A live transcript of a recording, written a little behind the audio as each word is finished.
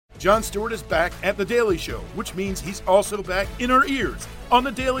Jon Stewart is back at The Daily Show, which means he's also back in our ears on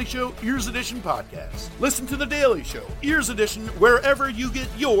The Daily Show Ears Edition podcast. Listen to The Daily Show Ears Edition wherever you get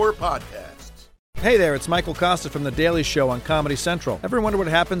your podcasts. Hey there, it's Michael Costa from The Daily Show on Comedy Central. Ever wonder what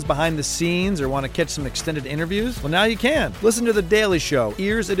happens behind the scenes or want to catch some extended interviews? Well, now you can. Listen to The Daily Show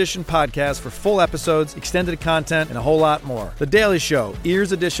Ears Edition podcast for full episodes, extended content, and a whole lot more. The Daily Show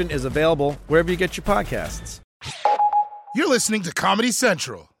Ears Edition is available wherever you get your podcasts. You're listening to Comedy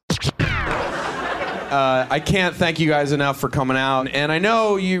Central. I can't thank you guys enough for coming out. And I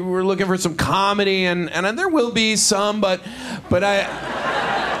know you were looking for some comedy, and there will be some, but I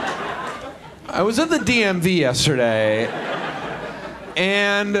was at the DMV yesterday,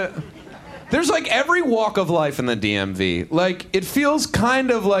 and there's like every walk of life in the DMV. Like, it feels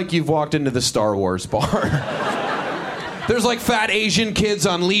kind of like you've walked into the Star Wars bar. There's like fat Asian kids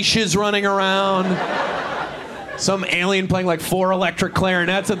on leashes running around. Some alien playing like 4 electric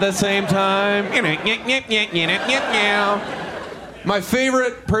clarinets at the same time. My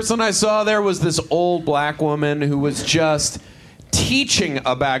favorite person I saw there was this old black woman who was just teaching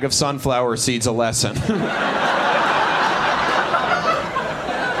a bag of sunflower seeds a lesson.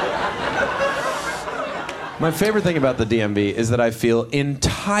 My favorite thing about the DMV is that I feel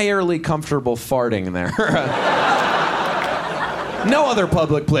entirely comfortable farting there. No other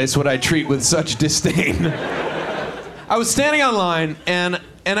public place would I treat with such disdain. I was standing online, and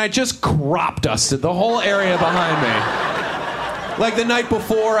I just crop dusted the whole area behind me. Like the night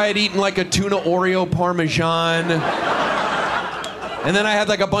before, I had eaten like a tuna Oreo Parmesan. And then I had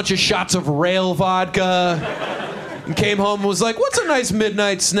like a bunch of shots of rail vodka. And came home and was like, what's a nice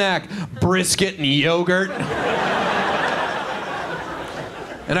midnight snack? Brisket and yogurt.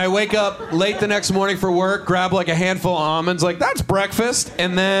 And I wake up late the next morning for work, grab like a handful of almonds, like, that's breakfast.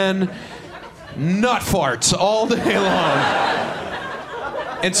 And then nut farts all day long.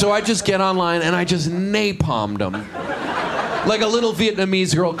 And so I just get online and I just napalmed them. Like a little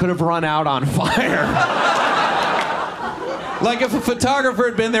Vietnamese girl could have run out on fire. Like if a photographer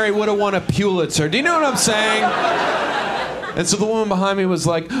had been there, he would have won a Pulitzer. Do you know what I'm saying? And so the woman behind me was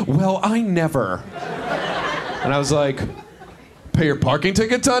like, well, I never. And I was like, pay your parking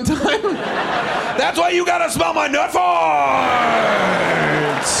tickets on time? That's why you gotta smell my nut farts!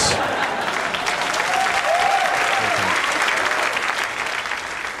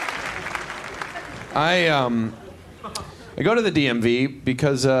 I go to the DMV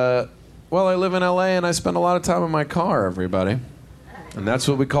because, I live in LA and I spend a lot of time in my car, everybody. And that's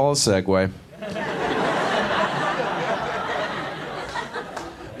what we call a segue.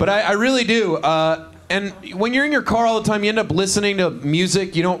 But I really do. And when you're in your car all the time, you end up listening to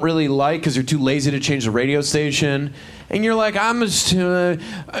music you don't really like because you're too lazy to change the radio station. And you're like, I'm just... the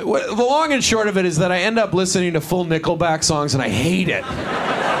long and short of it is that I end up listening to full Nickelback songs and I hate it.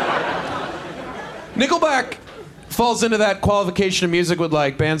 Nickelback falls into that qualification of music with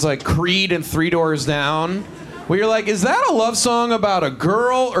like bands like Creed and Three Doors Down, where you're like, is that a love song about a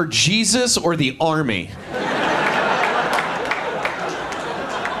girl or Jesus or the army?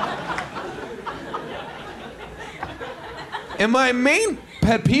 And my main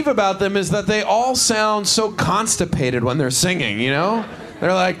pet peeve about them is that they all sound so constipated when they're singing, you know?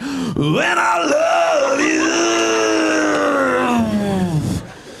 They're like, when I love you.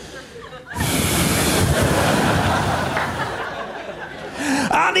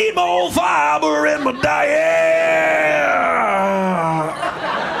 I need more fiber in my diet.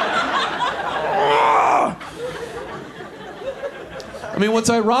 I mean, what's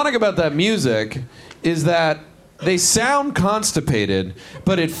ironic about that music is that they sound constipated,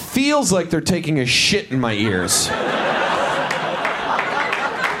 but it feels like they're taking a shit in my ears.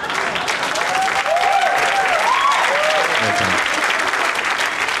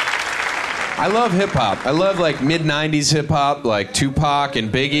 I love hip-hop. I love, like, mid-90s hip-hop, like Tupac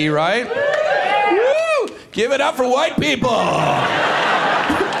and Biggie, right? Woo! Give it up for white people!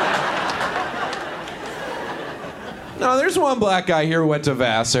 No, there's one black guy here who went to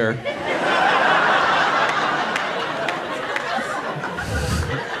Vassar.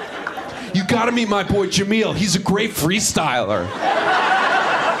 You gotta meet my boy Jamil. He's a great freestyler.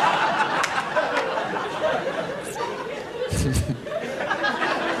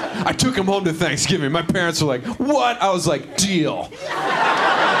 I took him home to Thanksgiving. My parents were like, what? I was like, deal.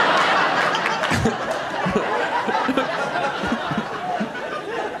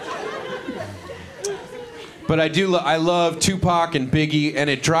 But I love Tupac and Biggie, and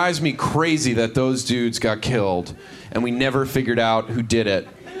it drives me crazy that those dudes got killed, and we never figured out who did it.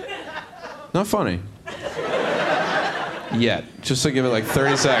 Not funny. Yet. Just to give it like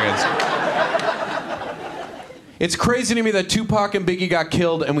 30 seconds. It's crazy to me that Tupac and Biggie got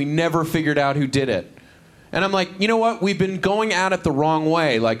killed and we never figured out who did it. And I'm like, you know what? We've been going at it the wrong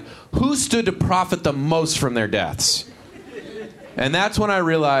way. Like, who stood to profit the most from their deaths? And that's when I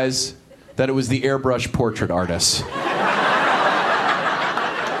realized that it was the airbrush portrait artists.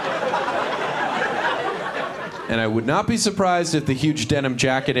 And I would not be surprised if the huge denim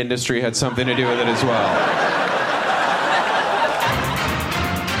jacket industry had something to do with it as well.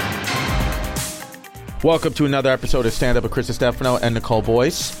 Welcome to another episode of Stand Up with Chris Stefano and Nicole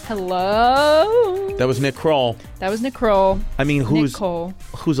Boyce. Hello. That was Nick Kroll. That was Nick Kroll. I mean, who's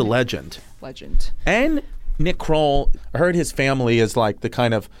a legend? Legend. And Nick Kroll, I heard his family is like the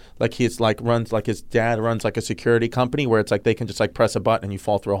kind of, like he's like runs, like his dad runs like a security company where it's like they can just like press a button and you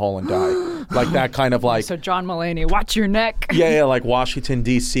fall through a hole and die. Like that kind of like. So John Mulaney, watch your neck. Yeah, like Washington,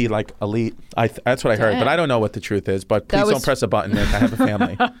 D.C., like elite. That's what I heard, but I don't know what the truth is. But please don't press a button, Nick. I have a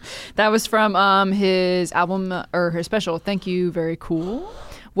family. That was from his album, or his special, Thank You, Very Cool,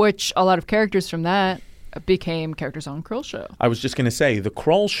 which a lot of characters from that became characters on Kroll Show. I was just going to say, the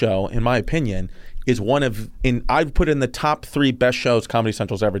Kroll Show, in my opinion, is one of, I've put in the top 3 best shows Comedy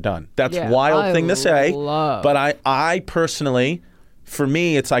Central's ever done. That's a wild thing to say. But I personally, for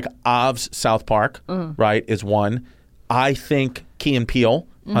me, it's like Ov's South Park, right, is one. I think Key and Peele,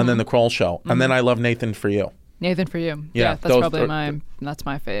 and then the Kroll Show. And then I love Nathan For You. Nathan For You. Yeah, that's probably that's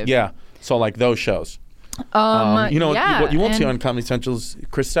my fave. Yeah, so like those shows. You know, what you won't see on Comedy Central's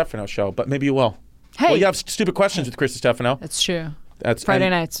Chris Stefano show, but maybe you will. Hey. Well, you have Stupid Questions with Chris Stefano. That's true. That's Friday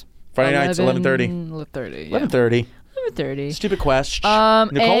nights. Friday nights, 11:30. 11:30. 11:30. 11:30. Stupid Question.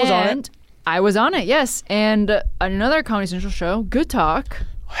 Nicole was on it. I was on it, yes. And another Comedy Central show, Good Talk.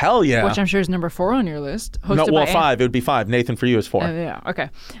 Hell yeah. Which I'm sure is number 4 on your list. No, well, 5. It would be 5. Nathan For You is 4. Yeah, okay.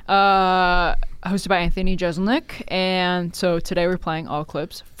 Hosted by Anthony Jeselnik. And so today we're playing all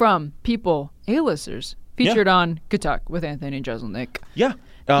clips from people, A-listers, featured on Good Talk with Anthony Jeselnik. Yeah.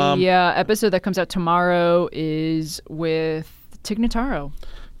 The episode that comes out tomorrow is with Tig Notaro.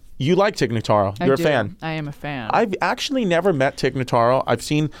 You like Tig Notaro. You're a fan. I am a fan. I've actually never met Tig Notaro.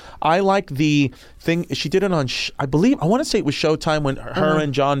 I like the thing, she did it on, I want to say it was Showtime when her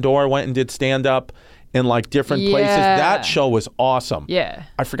and John Doerr went and did stand-up in like different places. That show was awesome. Yeah.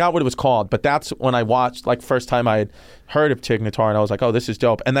 I forgot what it was called, but that's when I watched, like first time I had heard of Tig Notaro and I was like, oh, this is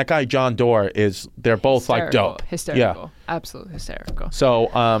dope. And that guy, John Doerr, they're both like dope. Hysterical. Yeah. Absolutely hysterical. So,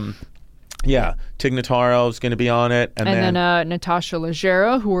 yeah, Tig Notaro's going to be on it. And then Natasha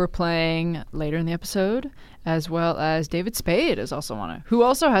Leggero, who we're playing later in the episode, as well as David Spade is also on it, who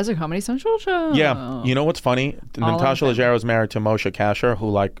also has a Comedy Central show. Yeah. You know what's funny? Natasha Leggero is married to Moshe Kasher,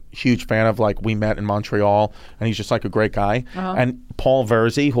 who, like, huge fan of, like, we met in Montreal, and he's just, like, a great guy. And Paul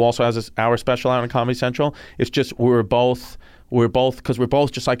Verzi, who also has our special out on Comedy Central, it's just we're both because we're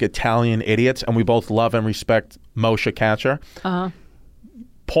both just, like, Italian idiots, and we both love and respect Moshe Kasher.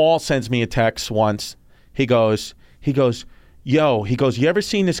 Paul sends me a text once. He goes, yo, you ever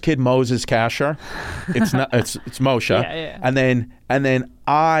seen this kid Moses Kasher? It's not, it's Moshe. Yeah. And then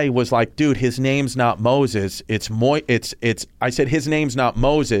I was like, dude, his name's not Moses. I said his name's not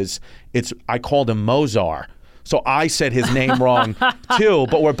Moses. I called him Mozar. So I said his name wrong too,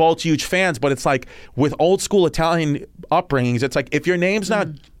 but we're both huge fans. But it's like with old school Italian upbringings, it's like if your name's not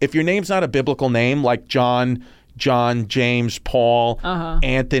a biblical name like John, James, Paul,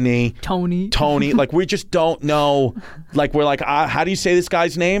 Anthony, Tony, like we just don't know. Like we're like, how do you say this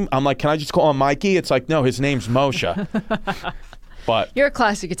guy's name? I'm like, can I just call him Mikey? It's like, no, his name's Moshe. But you're a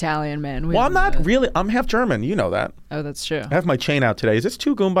classic Italian man. Well, I'm not really. I'm half German. You know that. Oh, that's true. I have my chain out today. Is this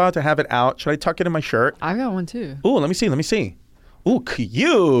too Goomba to have it out? Should I tuck it in my shirt? I got one too. Ooh, let me see. Ooh,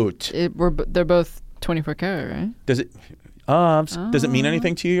 cute. They're both 24 karat, right? Does it mean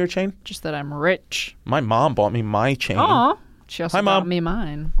anything to you, your chain? Just that I'm rich. My mom bought me my chain. Aw. She also bought me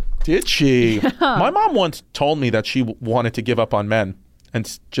mine. Did she? Yeah. My mom once told me that she wanted to give up on men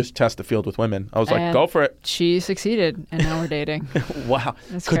and just test the field with women. I was like, go for it. She succeeded, and now we're dating. Wow.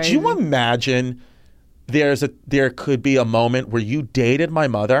 That's could crazy. you imagine there could be a moment where you dated my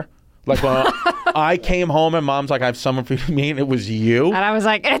mother? Like when I came home and mom's like, I have someone for you to meet, and it was you? And I was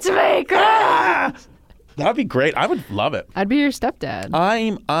like, it's me, Chris! That'd be great. I would love it. I'd be your stepdad.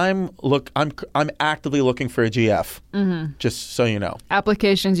 I'm actively looking for a GF. Mm-hmm. Just so you know.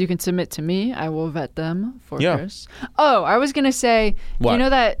 Applications you can submit to me. I will vet them for Chris. Oh, I was gonna say, what?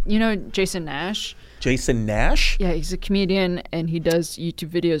 You know Jason Nash? Jason Nash? Yeah, he's a comedian and he does YouTube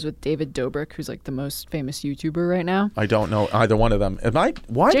videos with David Dobrik, who's like the most famous YouTuber right now. I don't know either one of them.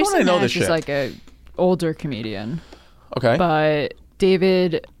 Why Jason don't I know Nash this shit? Is like a older comedian. Okay. But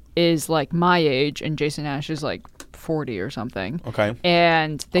David is like my age and Jason Nash is like 40 or something. Okay.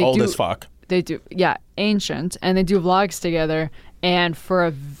 And they old as fuck. They do, yeah, ancient, and they do vlogs together. And for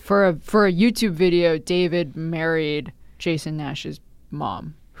a YouTube video, David married Jason Nash's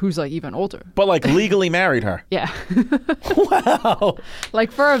mom, who's like even older. But like legally married her. Yeah. Wow.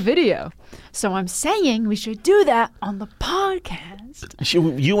 Like for a video. So I'm saying we should do that on the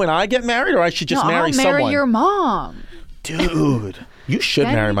podcast. You and I get married, or I should just marry someone? I'll marry your mom. Dude, you should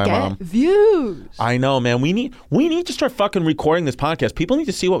marry my mom. Views. I know, man. We need to start fucking recording this podcast. People need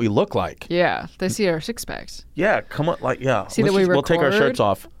to see what we look like. Yeah, they see our six packs. Yeah, come on, like yeah. See that we'll take our shirts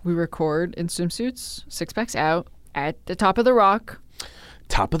off. We record in swimsuits, six packs out at the top of the rock.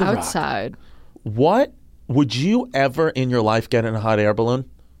 Top of the outside. rock. What would you ever in your life get in a hot air balloon?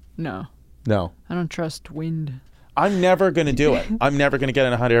 No. No. I don't trust wind. I'm never gonna do it. I'm never gonna get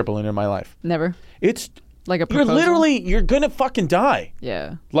in a hot air balloon in my life. Never. It's like a proposal? You're gonna fucking die.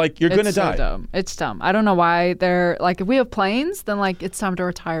 Yeah. Like you're gonna die. It's so dumb. It's dumb. I don't know why they're like, if we have planes, then like it's time to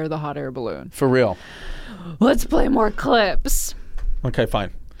retire the hot air balloon. For real. Let's play more clips. Okay,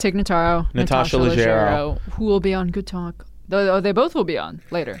 fine. Tig Notaro, Natasha Leggero, who will be on Good Talk. They both will be on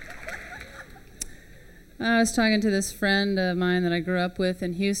later. I was talking to this friend of mine that I grew up with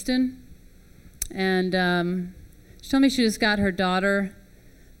in Houston, and she told me she just got her daughter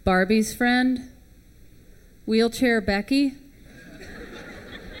Barbie's friend, Wheelchair Becky.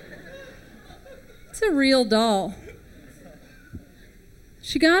 It's a real doll.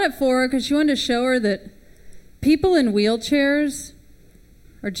 She got it for her because she wanted to show her that people in wheelchairs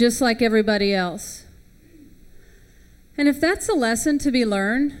are just like everybody else. And if that's a lesson to be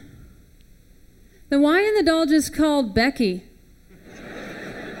learned, then why isn't the doll just called Becky?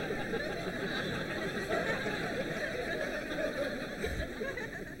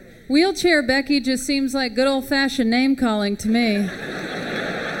 Wheelchair Becky just seems like good old-fashioned name-calling to me.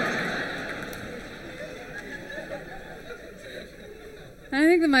 I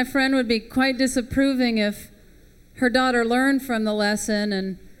think that my friend would be quite disapproving if her daughter learned from the lesson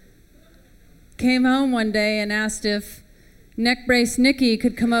and came home one day and asked if Neck Brace Nikki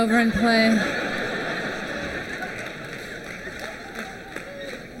could come over and play.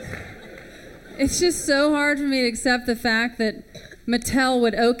 It's just so hard for me to accept the fact that Mattel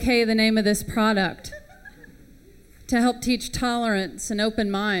would okay the name of this product to help teach tolerance and open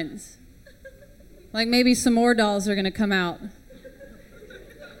minds. Like maybe some more dolls are going to come out.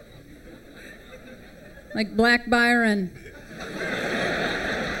 Like Black Byron,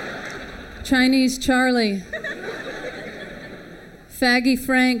 Chinese Charlie, Faggy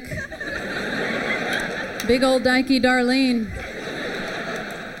Frank, Big Old Dykey Darlene.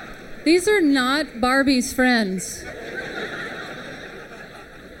 These are not Barbie's friends.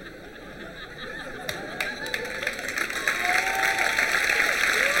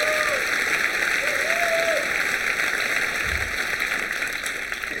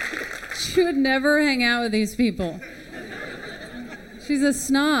 She would never hang out with these people. She's a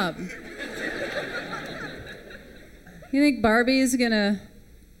snob. You think Barbie's gonna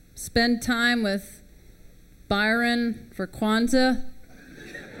spend time with Byron for Kwanzaa?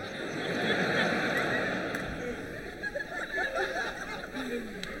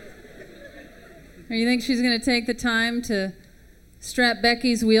 Or you think she's gonna take the time to strap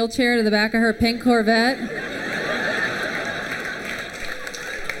Becky's wheelchair to the back of her pink Corvette?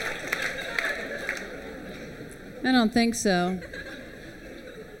 I don't think so.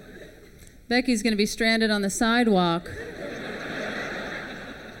 Becky's going to be stranded on the sidewalk,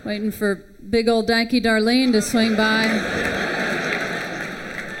 waiting for Big Old Dykey Darlene to swing by,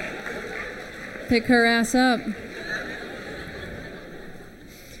 pick her ass up.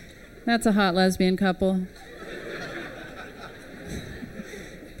 That's a hot lesbian couple.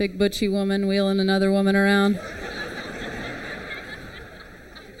 Big butchy woman wheeling another woman around.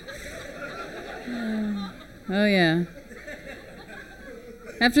 Oh, yeah.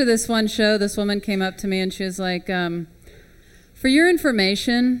 After this one show, this woman came up to me and she was like, for your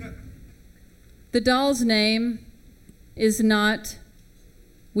information, the doll's name is not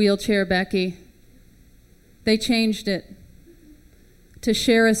Wheelchair Becky. They changed it to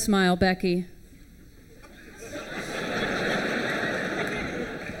Share a Smile Becky.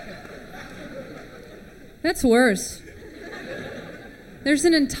 That's worse. There's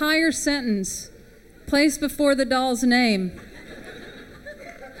an entire sentence placed before the doll's name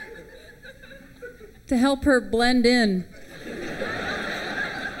to help her blend in.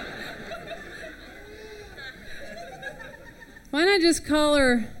 Why not just call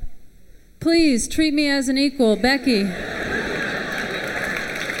her, please treat me as an equal, Becky?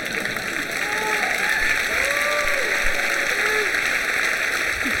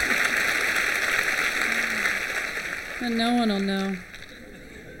 And no one will know.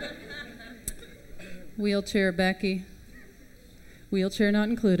 Wheelchair Becky. Wheelchair not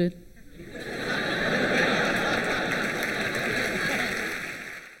included.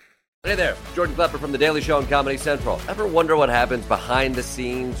 Hey there, Jordan Klepper from The Daily Show on Comedy Central. Ever wonder what happens behind the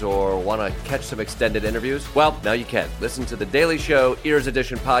scenes or want to catch some extended interviews? Well, now you can. Listen to The Daily Show Ears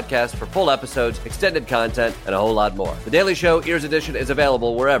Edition podcast for full episodes, extended content, and a whole lot more. The Daily Show Ears Edition is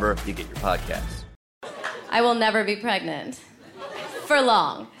available wherever you get your podcasts. I will never be pregnant. For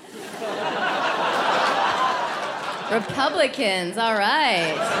long. Republicans, all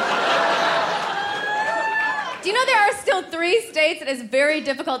right. Do you know there are still 3 states that it's very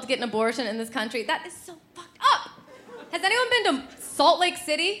difficult to get an abortion in this country? That is so fucked up. Has anyone been to Salt Lake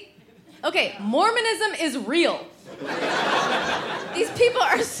City? Okay, Mormonism is real. These people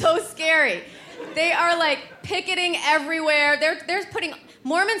are so scary. They are like picketing everywhere.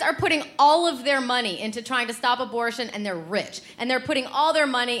 Mormons are putting all of their money into trying to stop abortion, and they're rich. And they're putting all their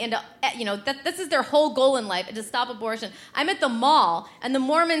money into, this is their whole goal in life, to stop abortion. I'm at the mall, and the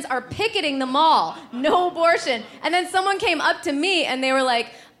Mormons are picketing the mall. No abortion. And then someone came up to me, and they were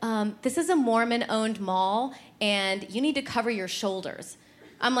like, this is a Mormon-owned mall, and you need to cover your shoulders.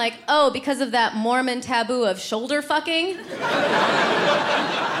 I'm like, oh, because of that Mormon taboo of shoulder fucking?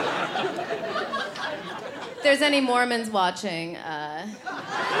 If there's any Mormons watching, it's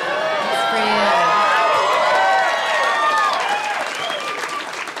for you.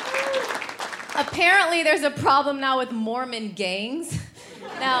 Apparently, there's a problem now with Mormon gangs.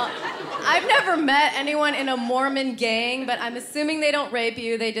 Now, I've never met anyone in a Mormon gang, but I'm assuming they don't rape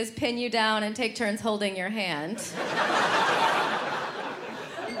you. They just pin you down and take turns holding your hand.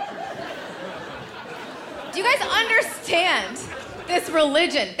 Do you guys understand this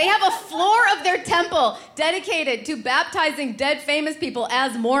religion? They have a floor of their temple dedicated to baptizing dead famous people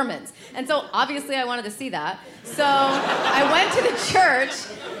as Mormons. And so obviously I wanted to see that. So I went to the church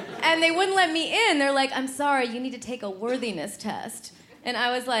and they wouldn't let me in. They're like, I'm sorry, you need to take a worthiness test. And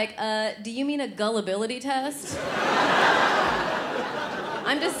I was like, do you mean a gullibility test?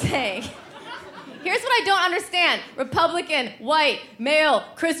 I'm just saying. Here's what I don't understand. Republican, white, male,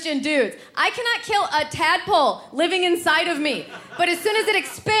 Christian dudes. I cannot kill a tadpole living inside of me. But as soon as it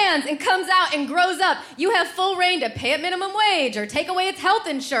expands and comes out and grows up, you have full reign to pay it minimum wage or take away its health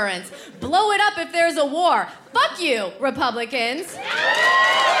insurance. Blow it up if there's a war. Fuck you, Republicans.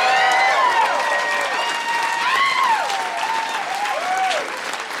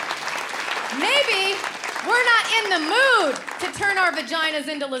 Maybe we're not in the mood to turn our vaginas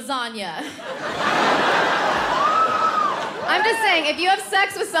into lasagna. I'm just saying, if you have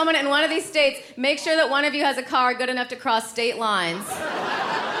sex with someone in one of these states, make sure that one of you has a car good enough to cross state lines.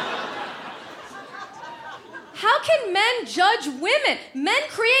 How can men judge women? Men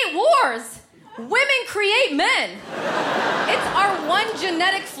create wars. Women create men. It's our one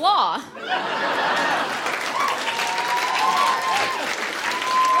genetic flaw.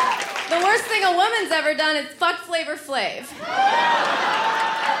 The worst thing a woman's ever done is fuck Flavor Flav.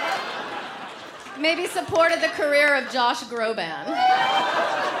 Maybe supported the career of Josh Groban.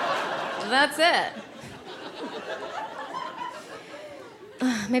 That's it.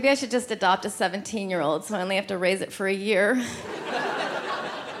 Maybe I should just adopt a 17-year-old so I only have to raise it for a year.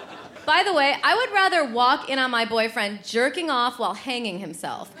 By the way, I would rather walk in on my boyfriend jerking off while hanging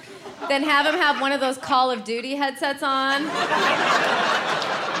himself than have him have one of those Call of Duty headsets on.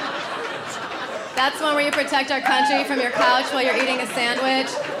 That's one where you protect our country from your couch while you're eating a sandwich.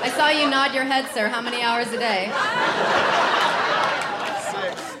 I saw you nod your head, sir. How many hours a day?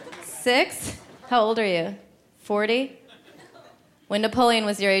 6. 6? How old are you? 40? When Napoleon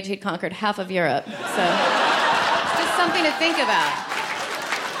was your age, he'd conquered half of Europe. So it's just something to think about.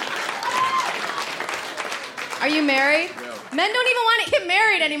 Are you married? No. Men don't even want to get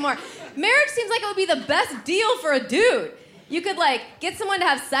married anymore. Marriage seems like it would be the best deal for a dude. You could, get someone to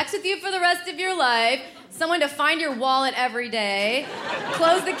have sex with you for the rest of your life, someone to find your wallet every day,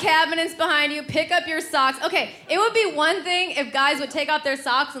 close the cabinets behind you, pick up your socks. Okay, it would be one thing if guys would take off their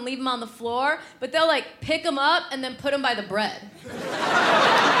socks and leave them on the floor, but they'll, pick them up and then put them by the bread. Why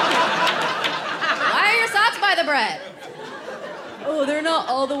are your socks by the bread? Oh, they're not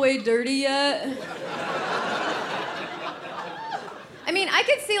all the way dirty yet. I mean, I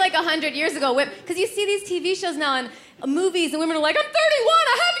could see 100 years ago, because you see these TV shows now and movies and women are like, I'm 31,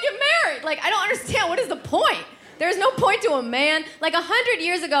 I have to get married. I don't understand, what is the point? There's no point to a man. 100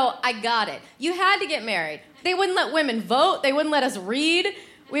 years ago, I got it. You had to get married. They wouldn't let women vote, they wouldn't let us read.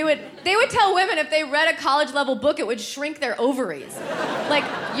 They would tell women if they read a college-level book, it would shrink their ovaries.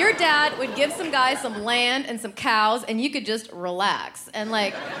 your dad would give some guys some land and some cows, and you could just relax. And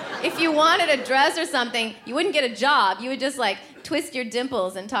like, if you wanted a dress or something, you wouldn't get a job. You would just like twist your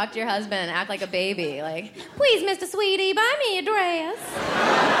dimples and talk to your husband and act like a baby. Like, please, Mr. Sweetie, buy me a dress.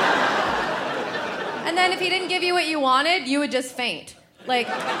 And then if he didn't give you what you wanted, you would just faint. Like,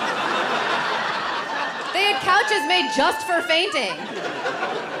 they had couches made just for fainting.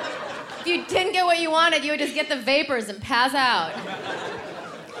 If you didn't get what you wanted, you would just get the vapors and pass out.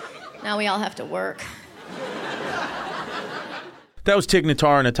 Now we all have to work. That was Tig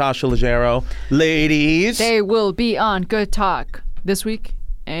Notaro and Natasha Leggero. Ladies. They will be on Good Talk this week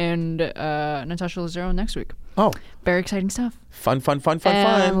and Natasha Leggero next week. Oh. Very exciting stuff. Fun.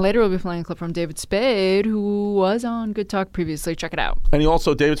 And later we'll be playing a clip from David Spade, who was on Good Talk previously. Check it out. And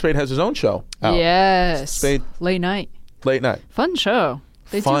David Spade has his own show out. Yes. Spade. Late night. Fun show.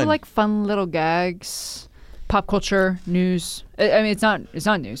 They do like fun little gags, pop culture, news. I mean, it's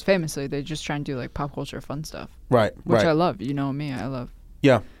not news. Famously, they just try and do like pop culture fun stuff. Right. Which I love. You know me. I love.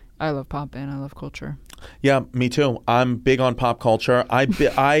 Yeah. I love pop and I love culture. Yeah, me too. I'm big on pop culture. I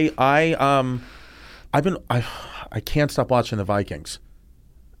can't stop watching the Vikings.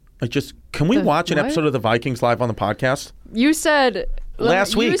 Can we watch an episode of the Vikings live on the podcast? You said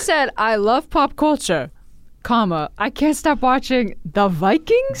last week. You said I love pop culture, I can't stop watching the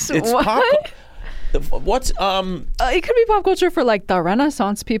Vikings. It's what? What's It could be pop culture for like the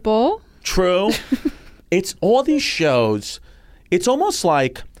Renaissance people. True. It's all these shows. It's almost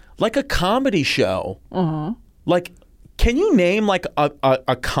like a comedy show. Like, can you name like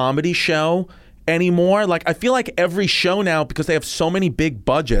a comedy show anymore? Like, I feel like every show now, because they have so many big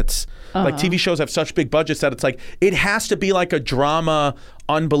budgets, like TV shows have such big budgets that it's like it has to be like a drama,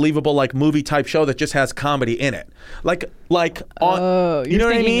 unbelievable like movie type show that just has comedy in it. You know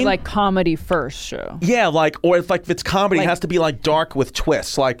what I mean? Like comedy first show. Yeah, or if it's comedy, it has to be like dark with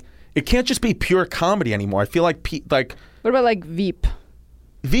twists. Like, it can't just be pure comedy anymore. I feel like What about like Veep?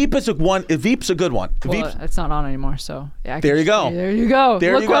 Veep's a good one. Well, it's not on anymore, so yeah. There you go.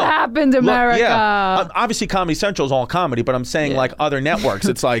 Look what happened, America. Yeah. Obviously, Comedy Central is all comedy, but I'm saying like other networks,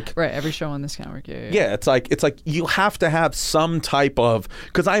 it's like right. Every show on this network. Yeah, it's like you have to have some type of,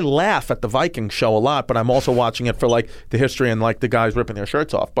 because I laugh at the Viking show a lot, but I'm also watching it for like the history and like the guys ripping their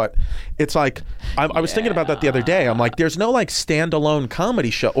shirts off. But it's like I was thinking about that the other day. I'm like, there's no like standalone comedy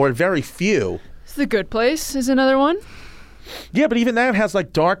show, or very few. The Good Place is another one. Yeah, but even that has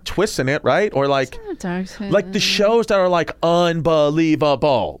like dark twists in it, right? Or like the shows that are like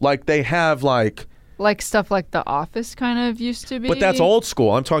unbelievable. Like they have like stuff like The Office kind of used to be. But that's old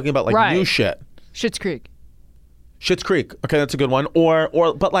school. I'm talking about like new shit. Schitt's Creek. Okay, that's a good one.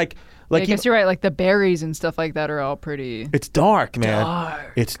 But like I guess you're right. Like the Berries and stuff like that are all pretty. It's dark, man.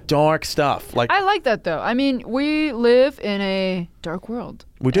 It's dark stuff. Like I like that though. I mean, we live in a dark world.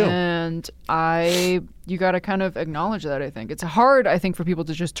 We do. And you got to kind of acknowledge that. I think it's hard. I think for people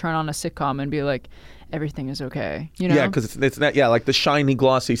to just turn on a sitcom and be like, everything is okay. You know? Yeah, because it's not. Yeah, like the shiny,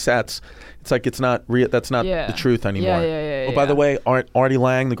 glossy sets. It's like it's not real. That's not the truth anymore. Yeah. By the way, Artie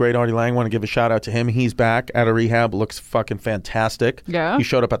Lang, the great Artie Lang, want to give a shout out to him. He's back out of rehab. Looks fucking fantastic. Yeah. He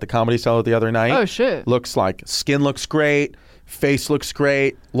showed up at the Comedy Cellar the other night. Oh shit. Looks like skin looks great. Face looks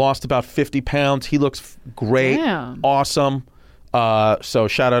great. Lost about 50 pounds. He looks great. Damn. Awesome. So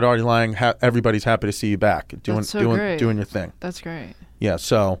shout out Artie Lang. Everybody's happy to see you back doing your thing. That's great. Yeah.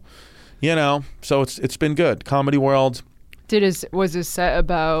 So, so it's been good. Comedy World. Was his set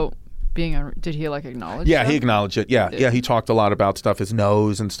about being did he like acknowledge? Yeah, stuff? he acknowledged it. Yeah, he talked a lot about stuff, his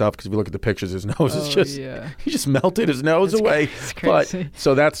nose and stuff. Because if you look at the pictures, his nose is just he just melted his nose away. It's crazy. But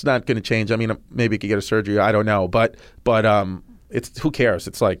so that's not going to change. I mean, maybe he could get a surgery. I don't know, but it's who cares?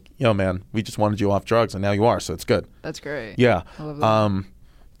 It's like, man, we just wanted you off drugs, and now you are, so it's good. That's great. Yeah, I love that.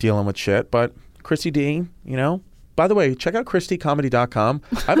 Dealing with shit, but Chrissy D, By the way, check out ChristyComedy.com.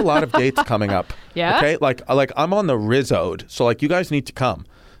 I have a lot of dates coming up. Yeah. Okay, like I'm on the Rizzoed, so like you guys need to come.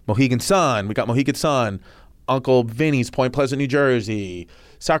 Mohegan Sun, we got Mohegan Sun, Uncle Vinny's, Point Pleasant, New Jersey,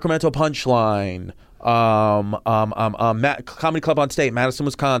 Sacramento Punchline, Comedy Club on State, Madison,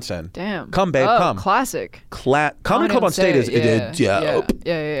 Wisconsin. Damn. Come, babe, come. Classic. Comedy Club on State is dope.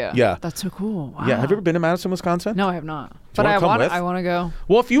 Yeah. That's so cool. Wow. Yeah. Have you ever been to Madison, Wisconsin? No, I have not. But I want to go.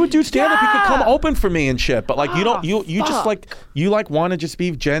 Well, if you would do stand up, you could come open for me and shit. But like you don't, you just like want to just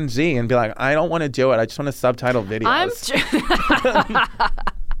be Gen Z and be like, I don't want to do it. I just want to subtitle videos.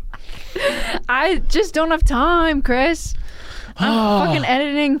 I just don't have time, Chris. I'm fucking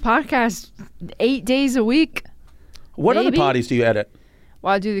editing podcasts 8 days a week. What other potties do you edit?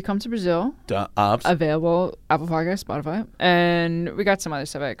 Well, I do the Come to Brazil. Available Apple Podcasts, Spotify. And we got some other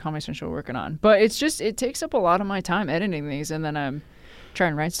stuff at Comedy Central working on. But it takes up a lot of my time editing these. And then I'm try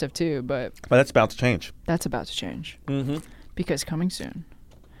and write stuff too, but that's about to change. That's about to change. Mm-hmm. Because coming soon.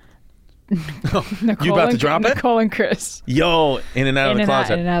 You about to drop it? Nicole and Chris. Yo, in and out of the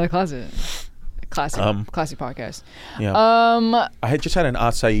closet. In and out of the closet. Classic podcast. Yeah. I had just had an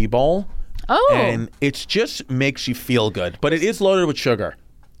acai bowl. Oh. And it just makes you feel good. But it is loaded with sugar.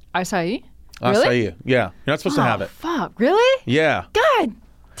 Acai? Acai. Really? Yeah. You're not supposed to have it. Fuck. Really? Yeah. God.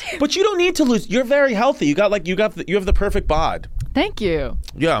 But you don't need to lose. You're very healthy. You have the perfect bod. Thank you.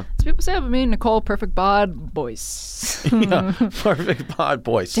 Yeah. So people say about me, Nicole, perfect bod boys. Yeah. Perfect bod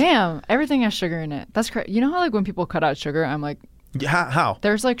boys. Damn. Everything has sugar in it. That's crazy. You know how like when people cut out sugar, I'm like, How?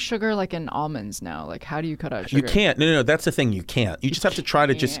 there's like sugar like in almonds now. Like how do you cut out sugar? You can't. No. That's the thing. You can't. You just have to try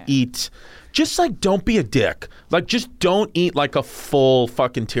to just eat. Just like don't be a dick. Like just don't eat like a full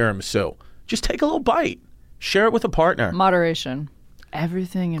fucking tiramisu. Just take a little bite. Share it with a partner. Moderation.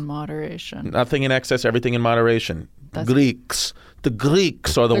 Everything in moderation. Nothing in excess. Everything in moderation. Greeks. The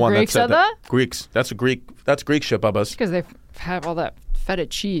Greeks are the one Greeks that said said that. Greeks. That's Greek shit, Bubbas. Because they have all that feta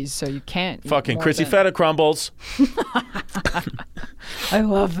cheese, so you can't. Fucking Chrissy feta crumbles. I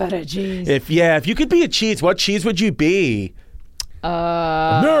love feta cheese. If you could be a cheese, what cheese would you be?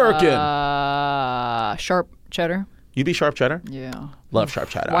 American. Sharp cheddar. You be sharp cheddar? Yeah. Love sharp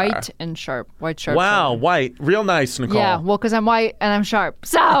cheddar. White and sharp. White sharp. Wow, cheddar. white. Real nice, Nicole. Yeah, well, because I'm white and I'm sharp.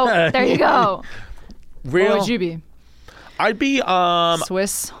 So there you go. What would you be? I'd be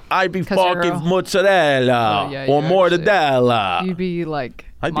Swiss. I'd be Casero. fucking mozzarella or mortadella. You'd be like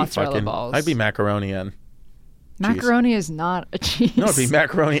I'd be mozzarella fucking. balls. I'd be macaroni and. Macaroni is not a cheese. No, it'd be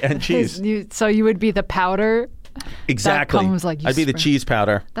macaroni and cheese. So you would be the powder. Exactly. That comes like I'd be the cheese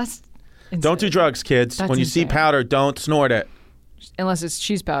powder. That's insane. Don't do drugs, kids. That's when you see insane. powder, don't snort it. Unless it's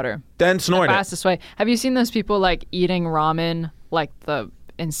cheese powder. Then snort the it. fastest way. Have you seen those people like eating ramen like the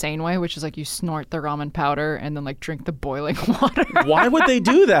insane way, which is like you snort the ramen powder and then like drink the boiling water? Why would they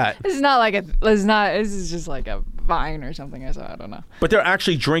do that? This is just like a Vine or something. I don't know. But they're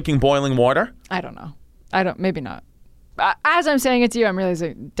actually drinking boiling water? I don't know. Maybe not. As I'm saying it to you, I'm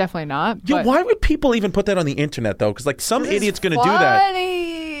realizing definitely not. Yeah, why would people even put that on the internet though? Because like some idiot's gonna do that.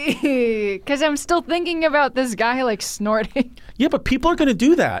 Because I'm still thinking about this guy like snorting. Yeah, but people are gonna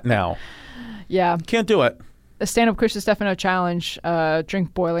do that now. Yeah. Can't do it. The stand-up Chris Stefano challenge.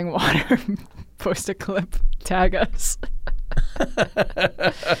 Drink boiling water. Post a clip. Tag us.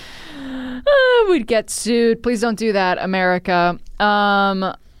 We'd get sued. Please don't do that, America.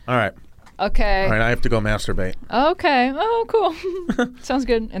 All right. Okay. All right, I have to go masturbate. Okay. Oh, cool. Sounds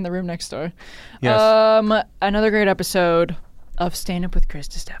good. In the room next door. Yes. Another great episode of Stand Up with Chris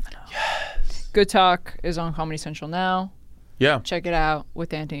Stefano. Yes. Good Talk is on Comedy Central now. Yeah. Check it out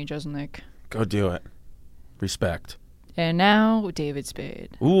with Anthony Jeselnik. Go do it. Respect. And now David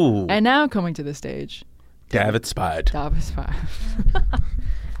Spade. Ooh. And now coming to the stage, David Spade. David Spade.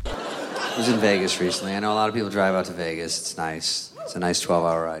 I was in Vegas recently. I know a lot of people drive out to Vegas. It's nice. It's a nice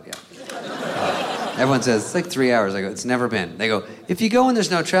 12-hour ride, yeah. Everyone says, it's like 3 hours. I go, it's never been. They go, if you go and there's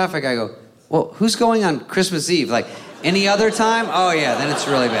no traffic, I go, well, who's going on Christmas Eve? Like, any other time? Oh, yeah, then it's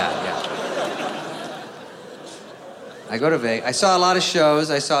really bad, yeah. I go to Vegas. I saw a lot of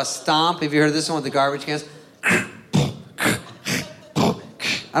shows. I saw Stomp. Have you heard of this one with the garbage cans? I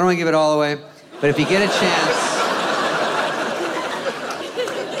don't want to give it all away, but if you get a chance...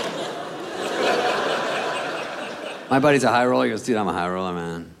 My buddy's a high roller. He goes, dude, I'm a high roller,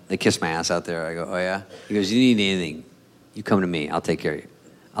 man. They kiss my ass out there. I go, oh, yeah? He goes, you need anything, you come to me. I'll take care of you.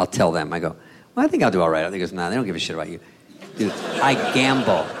 I'll tell them. I go, well, I think I'll do all right. He goes, nah, they don't give a shit about you. Dude, I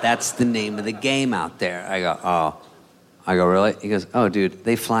gamble. That's the name of the game out there. I go, oh. I go, really? He goes, oh, dude,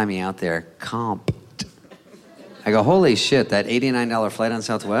 they fly me out there comped. I go, holy shit, that $89 flight on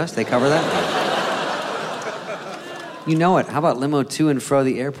Southwest, they cover that? You know it. How about limo to and fro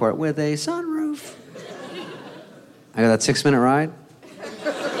the airport with a sunroof? I go, that 6-minute ride?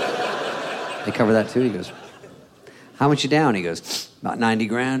 They cover that too? He goes, how much you down? He goes, about 90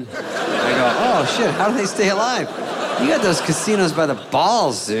 grand. I go, oh shit, how do they stay alive? You got those casinos by the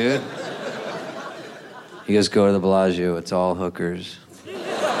balls, dude. He goes, go to the Bellagio, it's all hookers.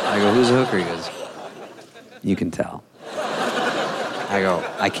 I go, who's a hooker? He goes, you can tell. I go,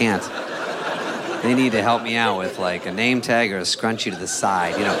 I can't. They need to help me out with like a name tag or a scrunchie to the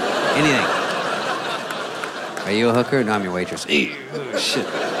side, you know, anything. Are you a hooker? No, I'm your waitress. Oh, shit.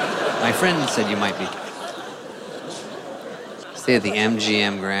 My friend said you might be. Stay at the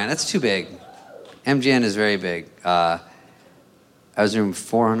MGM Grand. That's too big. MGM is very big. I was in room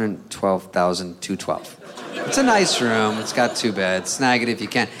 412,212. It's a nice room. It's got 2 beds. Snag it if you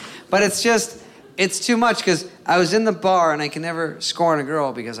can. But it's too much because I was in the bar and I can never score on a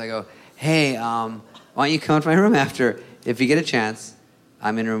girl because I go, hey, why don't you come to my room after, if you get a chance,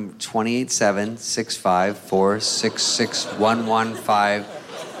 I'm in room 287-654-66115.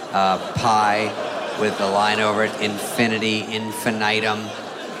 Pi with the line over it, infinity, infinitum.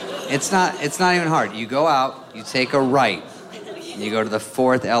 It's not even hard. You go out, you take a right, and you go to the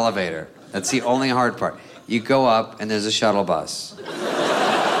 4th elevator. That's the only hard part. You go up, and there's a shuttle bus.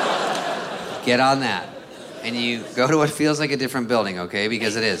 Get on that. And you go to what feels like a different building, okay?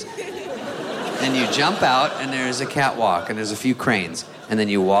 Because it is. Then you jump out, and there's a catwalk, and there's a few cranes. And then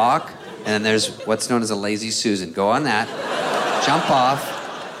you walk, and then there's what's known as a lazy Susan. Go on that, jump off.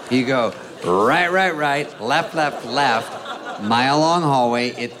 You go right, left, mile-long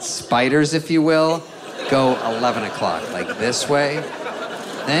hallway. It's spiders, if you will. Go 11 o'clock, like this way.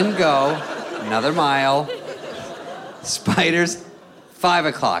 Then go another mile. Spiders, 5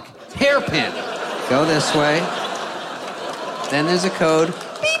 o'clock. Hairpin. Go this way. Then there's a code.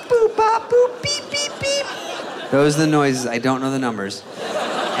 Beep, boop, bop, boop, beep, beep, beep. Those are the noises. I don't know the numbers.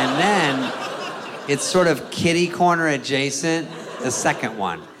 And then it's sort of kitty corner adjacent, the second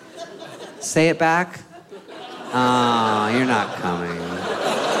one. Say it back. Oh, you're not coming.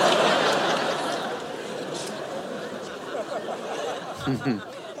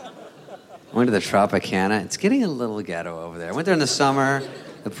 I went to the Tropicana. It's getting a little ghetto over there. I went there in the summer,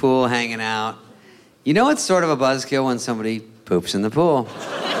 the pool, hanging out. You know it's sort of a buzzkill when somebody poops in the pool.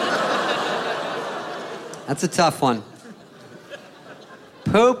 That's a tough one.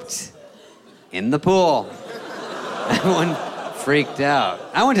 Pooped in the pool. Everyone freaked out.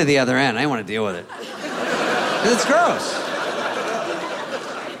 I went to the other end. I didn't want to deal with it. 'Cause it's gross.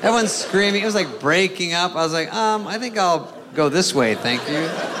 Everyone's screaming. It was like breaking up. I was like, I think I'll go this way, thank you.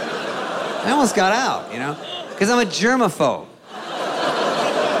 I almost got out, you know? Because I'm a germaphobe.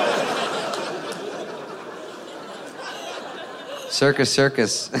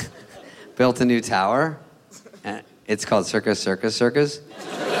 Circus built a new tower. And it's called Circus. And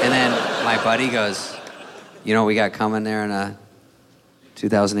then my buddy goes, you know what we got coming there in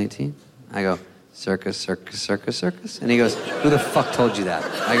 2018? I go, Circus. And he goes, who the fuck told you that?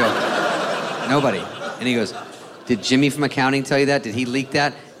 I go, nobody. And he goes, did Jimmy from accounting tell you that? Did he leak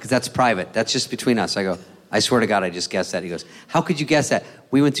that? Because that's private. That's just between us. I go, I swear to God, I just guessed that. He goes, how could you guess that?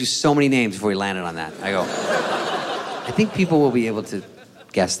 We went through so many names before we landed on that. I go, I think people will be able to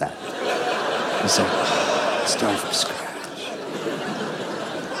guess that. I was like, start from scratch.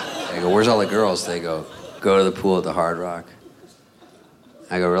 I go, where's all the girls? They go to the pool at the Hard Rock.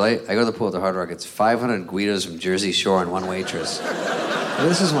 I go, really? I go to the pool at the Hard Rock. It's 500 Guidos from Jersey Shore and one waitress. Well,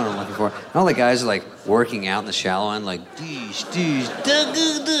 this is what I'm looking for. And all the guys are like working out in the shallow end, like, deesh,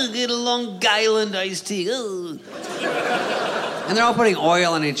 get a Long Island iced tea. Ugh. And they're all putting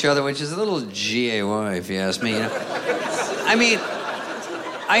oil on each other, which is a little GAY, if you ask me. You know? I mean,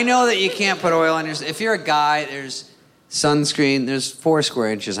 I know that you can't put oil on yourself. If you're a guy, there's sunscreen, there's 4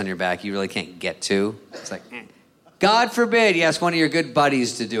 square inches on your back you really can't get to. It's like, God forbid you ask one of your good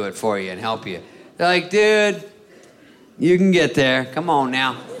buddies to do it for you and help you. They're like, dude, you can get there. Come on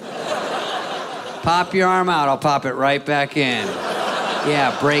now. Pop your arm out, I'll pop it right back in.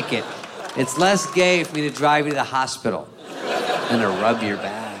 Yeah, break it. It's less gay for me to drive you to the hospital than to rub your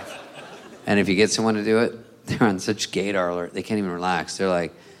back. And if you get someone to do it, they're on such gaydar alert, they can't even relax. They're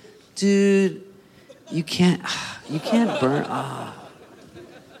like, dude, you can't burn. Oh.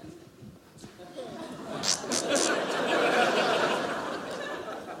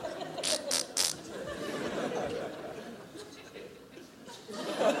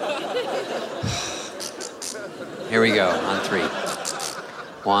 Here we go, on 3.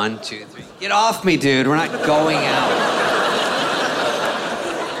 1, 2, 3. Get off me, dude. We're not going out.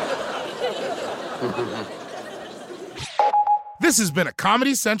 This has been a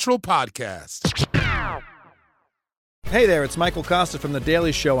Comedy Central podcast. Hey there, it's Michael Costa from The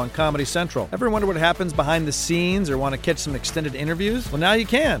Daily Show on Comedy Central. Ever wonder what happens behind the scenes or want to catch some extended interviews? Well, now you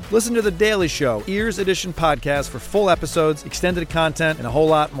can. Listen to The Daily Show, Ears Edition podcast for full episodes, extended content, and a whole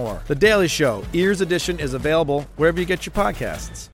lot more. The Daily Show, Ears Edition is available wherever you get your podcasts.